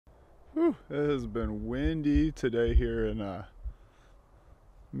Whew, it has been windy today here in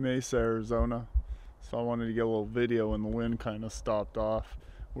Mesa, Arizona. So I wanted to get a little video when the wind kind of stopped off.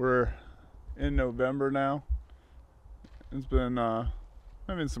 We're in November now. It's been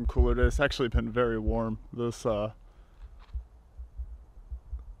having some cooler days. It's actually been very warm this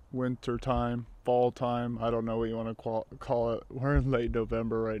winter time, fall time. I don't know what you want to call it. We're in late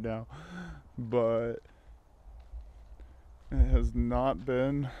November right now, but it has not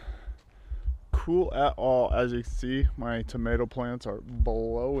been cool at all. As you can see, my tomato plants are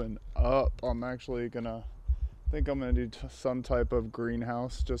blowing up. I'm actually gonna think I'm gonna do some type of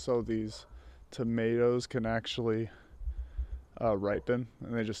greenhouse just so these tomatoes can actually ripen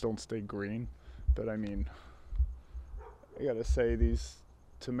and they just don't stay green. But I mean, I gotta say, these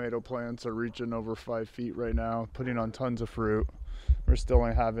tomato plants are reaching over 5 feet right now, putting on tons of fruit. We're still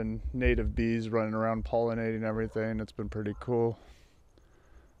only having native bees running around pollinating everything. It's been pretty cool.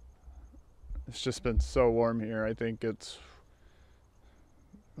 It's just been so warm here. I think it's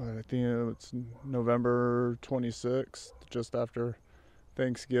November 26th, just after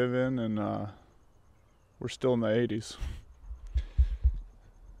Thanksgiving, and we're still in the 80s.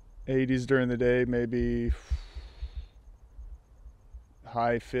 80s during the day, maybe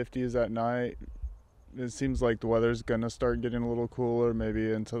high 50s at night. It seems like the weather's gonna start getting a little cooler,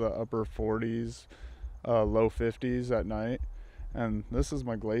 maybe into the upper 40s, low 50s at night. And this is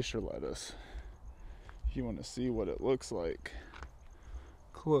my Glacier lettuce. If you want to see what it looks like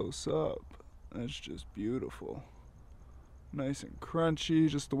close up, it's just beautiful. Nice and crunchy,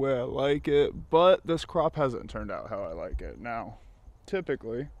 just the way I like it. But this crop hasn't turned out how I like it. Now,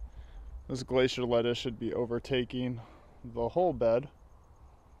 typically, this Glacier lettuce should be overtaking the whole bed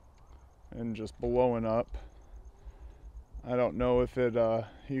and just blowing up. I don't know if it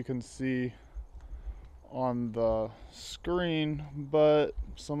you can see on the screen, but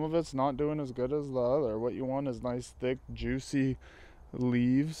some of it's not doing as good as the other. What you want is nice, thick, juicy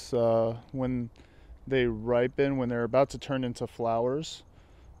leaves when they ripen, when they're about to turn into flowers.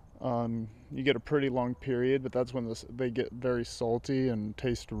 You get a pretty long period, but that's when they get very salty and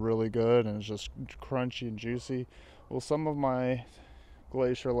taste really good, and it's just crunchy and juicy. Well, some of my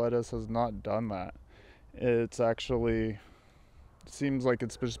Glacier lettuce has not done that. It seems like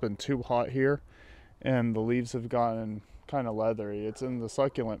it's just been too hot here, and the leaves have gotten kind of leathery. It's in the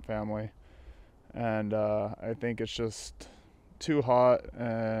succulent family, and I think it's just too hot,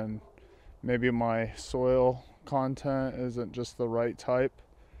 and maybe my soil content isn't just the right type.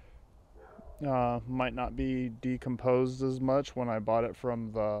 Might not be decomposed as much when I bought it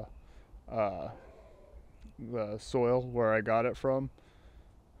from the soil where I got it from.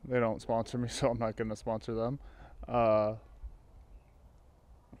 They don't sponsor me, so I'm not going to sponsor them. I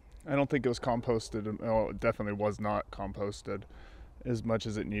don't think it was composted. Oh, it definitely was not composted as much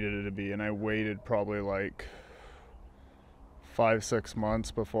as it needed it to be. And I waited probably like 5-6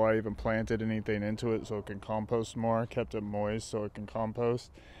 months before I even planted anything into it so it can compost more. Kept it moist so it can compost.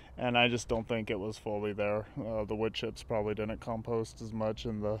 And I just don't think it was fully there. The wood chips probably didn't compost as much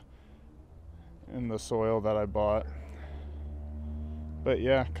in the soil that I bought. But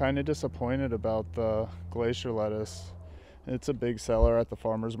yeah, kind of disappointed about the Glacier lettuce. It's a big seller at the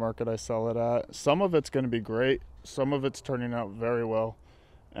farmer's market I sell it at. Some of it's going to be great. Some of it's turning out very well.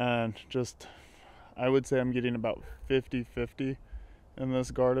 And just, I would say I'm getting about 50-50 in this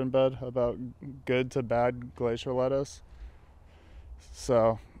garden bed, about good to bad Glacier lettuce.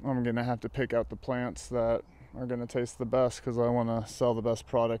 So I'm going to have to pick out the plants that are going to taste the best, because I want to sell the best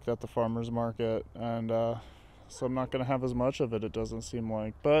product at the farmer's market. And so I'm not going to have as much of it, it doesn't seem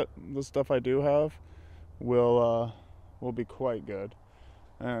like. But the stuff I do have will be quite good.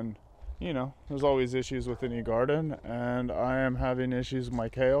 And you know, there's always issues with any garden, and I am having issues with my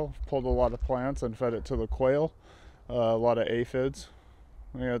kale. Pulled a lot of plants and fed it to the quail, a lot of aphids.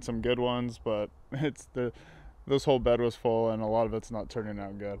 We had some good ones, but this whole bed was full, and a lot of it's not turning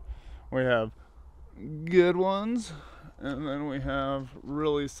out good. We have good ones, and then we have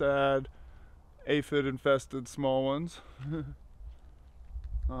really sad aphid infested small ones.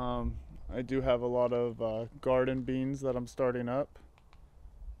 I do have a lot of garden beans that I'm starting up,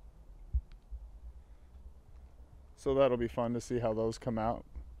 so that'll be fun to see how those come out.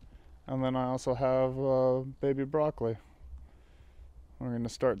 And then I also have baby broccoli. We're going to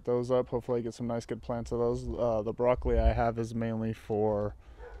start those up. Hopefully I get some nice good plants of those. The broccoli I have is mainly for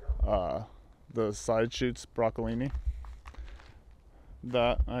the side shoots broccolini.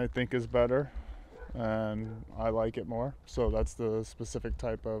 That I think is better, and I like it more. So that's the specific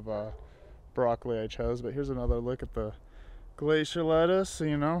type of broccoli I chose. But here's another look at the Glacier lettuce.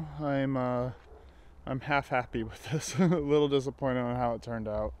 You know, I'm half happy with this. A little disappointed on how it turned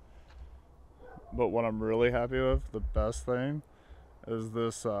out. But what I'm really happy with, the best thing, is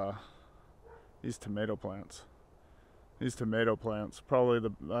this these tomato plants. These tomato plants, probably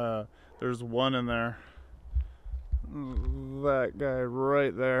there's one in there. That guy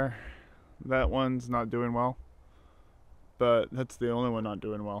right there, that one's not doing well. But that's the only one not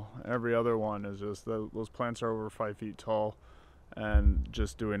doing well. Every other one is just, those plants are over 5 feet tall and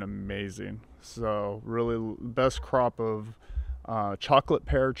just doing amazing. So really best crop of chocolate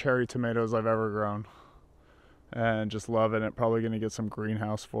pear cherry tomatoes I've ever grown. And just loving it. Probably going to get some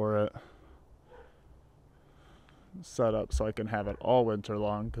greenhouse for it set up so I can have it all winter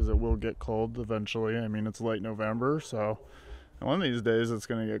long, because it will get cold eventually. I mean, it's late November, so one of these days it's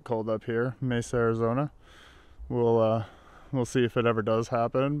going to get cold up here, Mesa, Arizona. We'll see if it ever does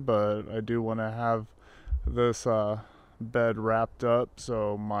happen, but I do want to have this bed wrapped up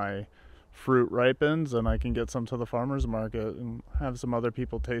so my fruit ripens and I can get some to the farmer's market and have some other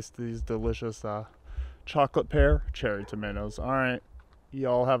people taste these delicious chocolate pear cherry tomatoes. All right,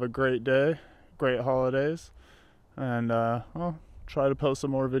 y'all have a great day, great holidays, and I'll try to post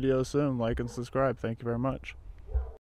some more videos soon. Like and subscribe. Thank you very much.